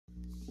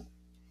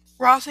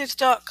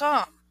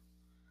Rothy's.com.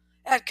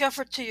 Add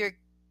comfort to your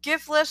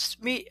gift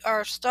list. Meet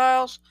our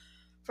styles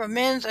from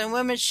men's and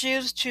women's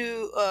shoes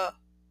to a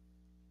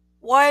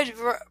wide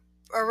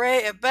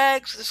array of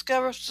bags.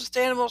 Discover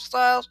sustainable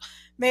styles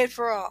made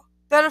for all.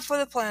 Better for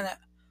the planet.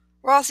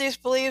 Rothy's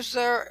believes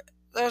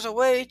there's a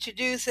way to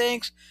do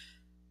things,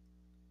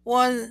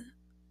 one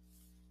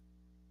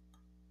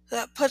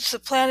that puts the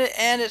planet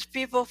and its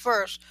people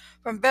first,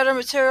 from better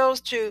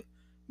materials to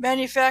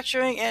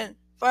manufacturing and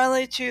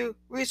finally to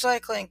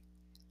recycling.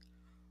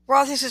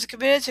 Rothy's is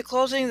committed to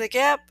closing the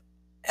gap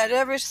at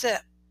every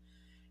step.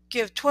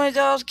 Give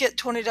 $20, get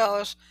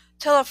 $20.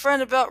 Tell a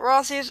friend about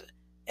Rothy's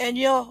and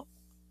you'll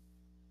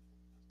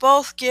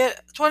both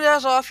get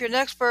 $20 off your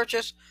next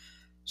purchase.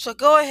 So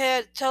go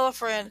ahead, tell a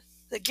friend.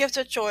 The gift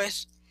of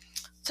choice.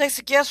 Takes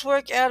the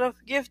guesswork out of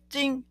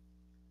gifting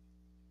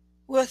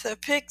with a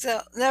pick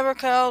that never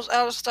calls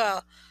out of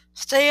style.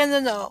 Stay in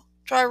the know.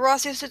 Try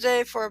Rothy's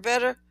today for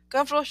better,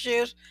 comfortable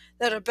shoes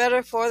that are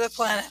better for the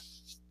planet.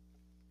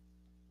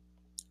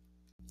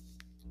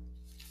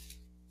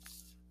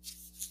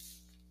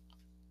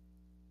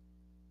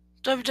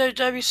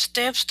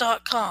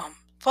 www.stamps.com.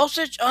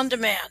 Postage on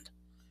demand.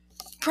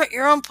 Print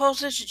your own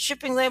postage and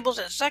shipping labels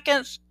in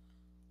seconds.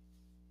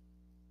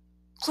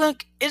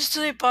 Click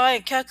instantly buy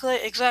and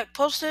calculate exact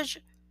postage.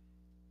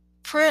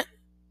 Print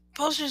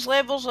postage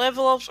labels,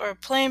 envelopes, or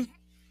plain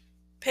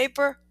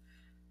paper.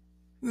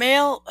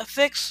 Mail,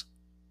 affix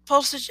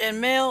postage,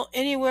 and mail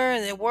anywhere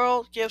in the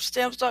world. Give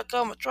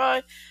Stamps.com a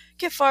try.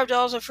 Get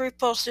 $5 of free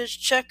postage.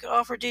 Check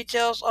offer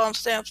details on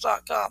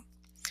Stamps.com.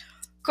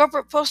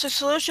 Corporate Postage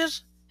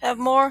Solutions have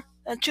more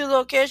than 2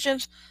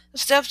 locations. The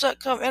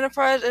Stamps.com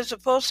Enterprise is a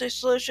postage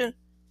solution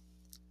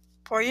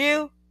for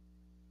you.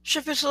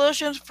 Shipping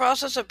Solutions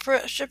process and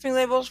print shipping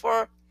labels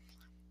for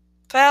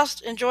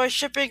fast, enjoy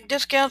shipping,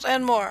 discounts,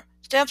 and more.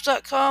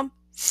 Stamps.com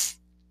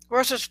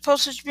versus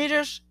postage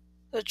meters.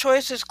 The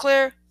choice is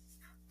clear.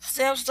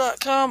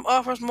 Stamps.com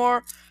offers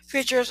more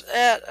features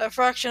at a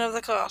fraction of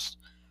the cost.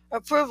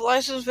 Approved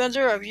licensed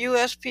vendor of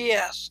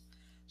USPS.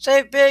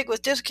 Save big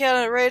with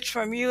discounted rates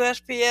from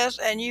USPS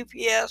and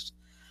UPS.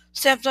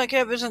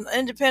 Stamps.com is an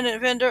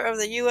independent vendor of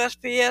the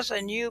USPS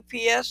and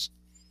UPS.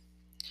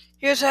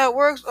 Here's how it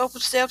works. Open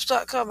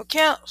Stamps.com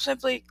account.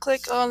 Simply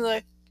click on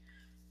the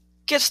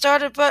Get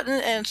Started button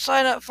and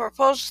sign up for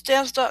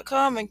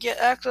Stamps.com and get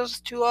access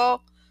to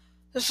all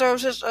the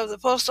services of the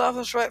post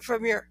office right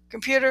from your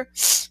computer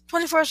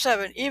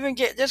 24/7. Even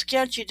get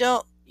discounts you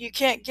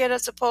can't get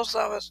at the post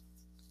office.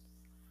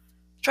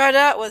 Try it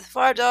out with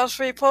 $5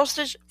 free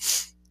postage.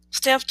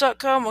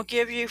 Stamps.com will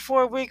give you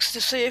 4 weeks to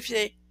see if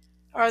they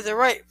are the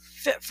right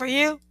fit for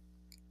you.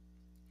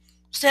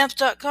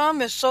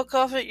 Stamps.com is so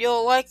confident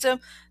you'll like them,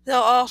 they'll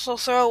also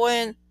throw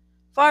in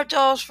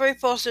 $5 free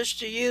postage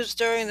to use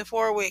during the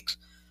 4 weeks.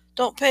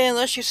 Don't pay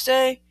unless you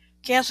stay.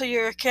 Cancel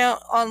your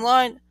account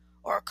online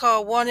or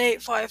call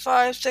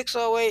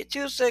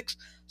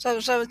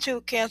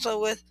 1-855-608-26772. Cancel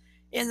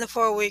within the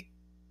 4-week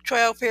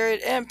trial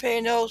period and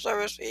pay no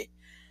service fee.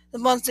 The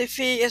monthly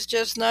fee is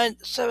just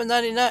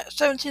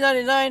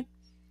 $17.99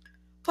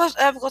 plus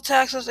applicable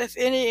taxes, if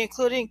any,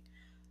 including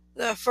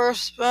the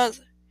first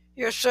month.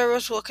 Your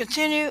service will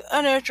continue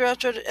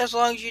uninterrupted as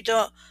long as you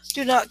do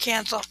not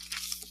cancel.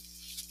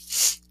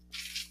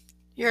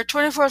 Your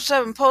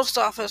 24/7 post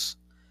office.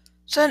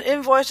 Send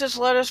invoices,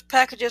 letters,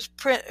 packages,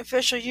 print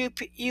official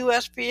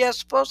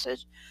USPS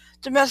postage,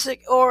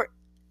 domestic or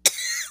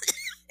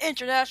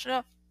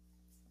international.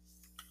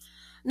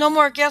 No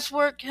more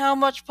guesswork. How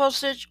much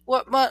postage?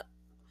 What mail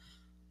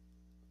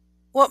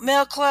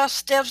class?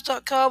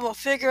 Stamps.com will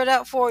figure it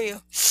out for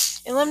you.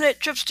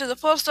 Eliminate trips to the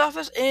post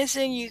office.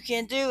 Anything you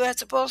can do at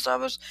the post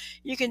office,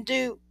 you can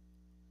do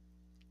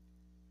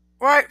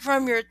right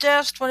from your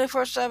desk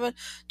 24/7.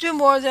 Do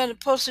more than a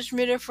postage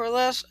meter for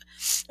less.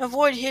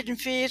 Avoid hidden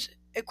fees,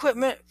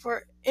 equipment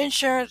for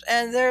insurance,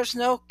 and there's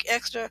no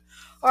extra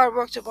hard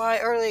work to buy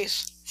or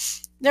lease.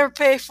 Never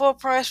pay full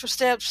price for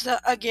stamps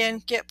again.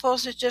 Get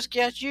postage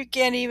discounts you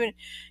can't even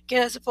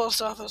get at the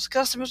post office.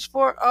 Customer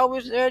support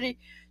always ready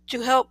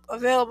to help,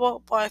 available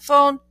by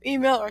phone,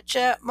 email, or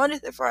chat Monday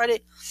through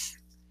Friday,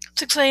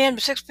 6 a.m.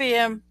 to 6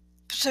 p.m.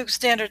 Pacific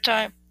Standard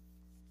Time.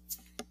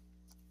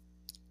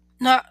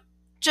 Not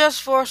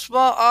just for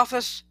small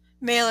office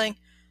mailing.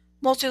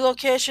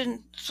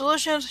 Multi-location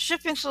solutions,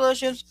 shipping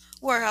solutions,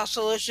 warehouse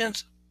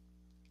solutions.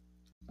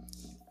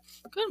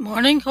 Good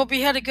morning. Hope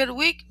you had a good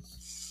week.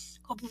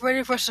 Hope you're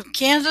ready for some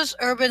Kansas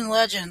urban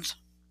legends.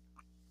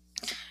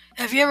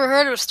 Have you ever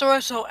heard of a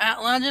story so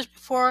outlandish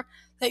before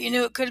that you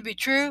knew it couldn't be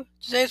true?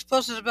 Today's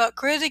post is about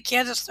crazy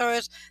Kansas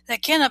stories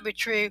that cannot be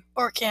true,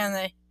 or can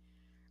they?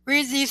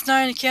 Read these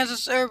 9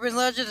 Kansas urban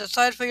legends and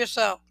decide for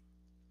yourself.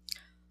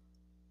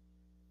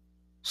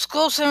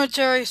 Skull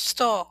Cemetery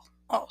Stall.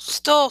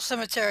 Stoll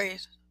Cemetery.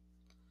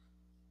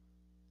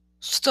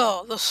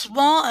 Stoll. The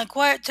small and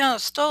quiet town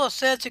of Stoll is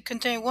said to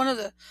contain one of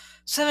the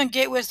 7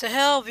 gateways to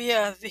hell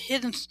via a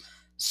hidden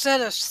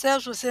set of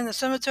steps within the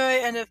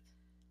cemetery, and if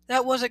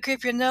that wasn't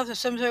creepy enough, the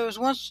cemetery was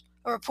once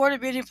a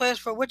reported meeting place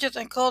for witches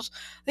and cults,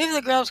 leaving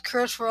the grounds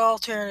cursed for all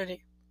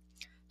eternity.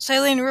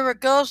 Saline River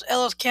Ghost,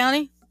 Ellis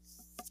County.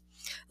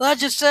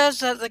 Legend says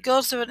that the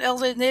ghost of an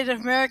elderly Native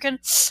American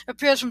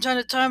appears from time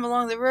to time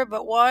along the river,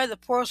 but why? The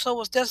poor soul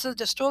was destined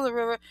to stroll the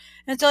river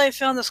until he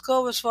found the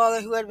skull of his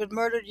father, who had been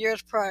murdered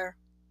years prior.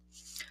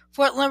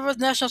 Fort Leavenworth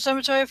National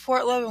Cemetery,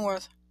 Fort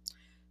Leavenworth.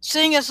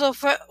 Seeing as though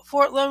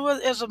Fort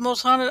Leavenworth is the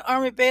most haunted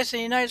Army base in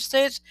the United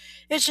States,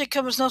 it should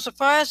come as no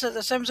surprise that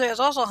the cemetery is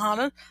also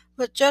haunted,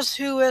 but just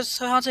who is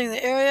haunting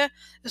the area?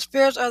 The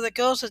spirits are the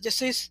ghosts of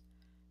deceased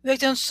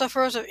victims,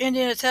 sufferers of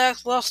Indian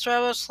attacks, lost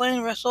travelers,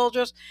 slain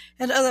soldiers,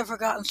 and other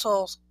forgotten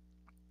souls.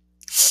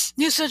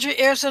 New Century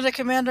Air Center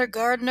Commander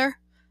Gardner.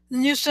 The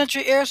New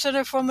Century Air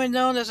Center, formerly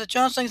known as the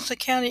Johnson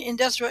County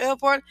Industrial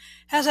Airport,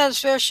 has had its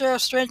fair share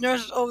of strange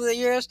noises over the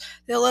years.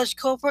 The alleged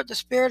culprit, the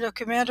spirit of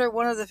Commander,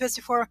 one of the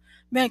 54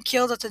 men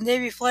killed at the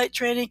Navy Flight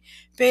Training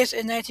Base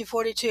in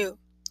 1942.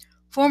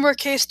 Former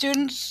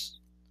K-State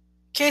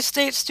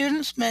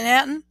students,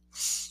 Manhattan.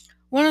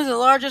 One of the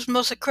largest,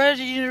 most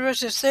accredited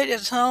universities in the state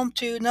is home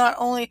to not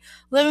only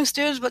living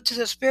students, but to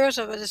the spirits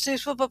of a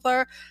deceased football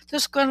player,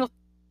 disgruntled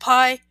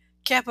Pi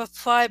Kappa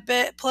Phi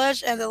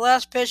pledge, and the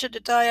last patient to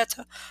die at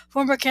the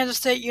former Kansas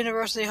State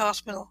University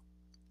Hospital.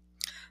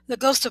 The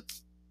ghost of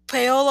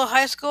Paola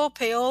High School,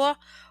 Paola,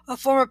 a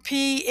former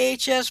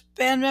PHS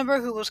band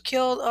member who was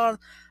killed on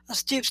a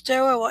steep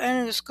stairway while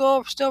entering the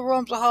school, still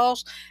roams the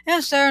halls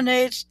and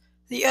serenades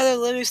the other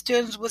living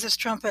students with his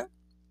trumpet.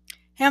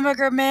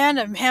 Hamburger Man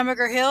of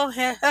Hamburger Hill,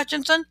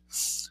 Hutchinson.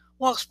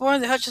 While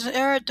exploring the Hutchinson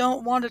area,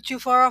 don't wander too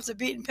far off the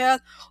beaten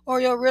path or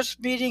you'll risk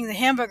meeting the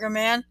Hamburger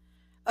Man,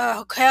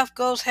 a half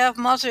ghost, half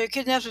monster who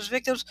kidnaps his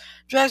victims,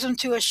 drags them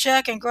to a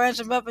shack, and grinds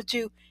them up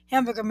into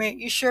hamburger meat.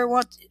 You sure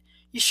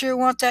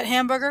want that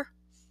hamburger?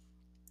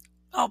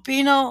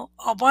 Albino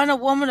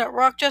woman at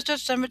Rochester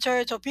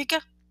Cemetery,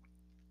 Topeka.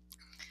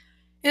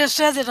 It is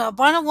said that an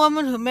albino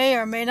woman who may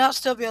or may not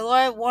still be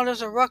alive wanders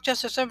the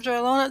Rochester Cemetery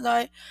alone at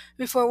night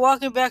before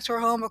walking back to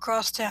her home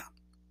across town.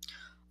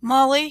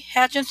 Molly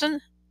Atchison,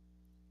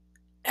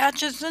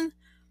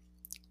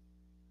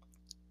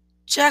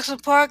 Jackson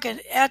Park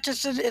and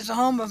Atchison is the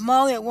home of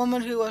Molly, a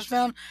woman who was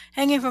found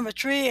hanging from a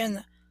tree in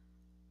the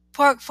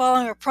park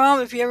following her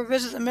prom. If you ever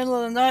visit in the middle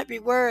of the night,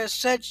 beware, as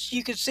said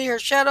you can see her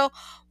shadow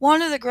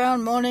wander the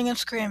ground moaning and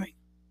screaming.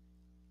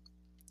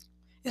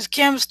 Is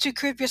Kansas too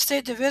creepy a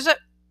state to visit?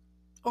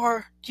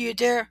 Or do you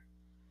dare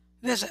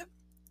visit?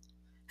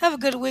 Have a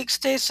good week,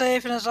 stay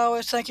safe, and as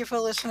always, thank you for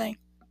listening.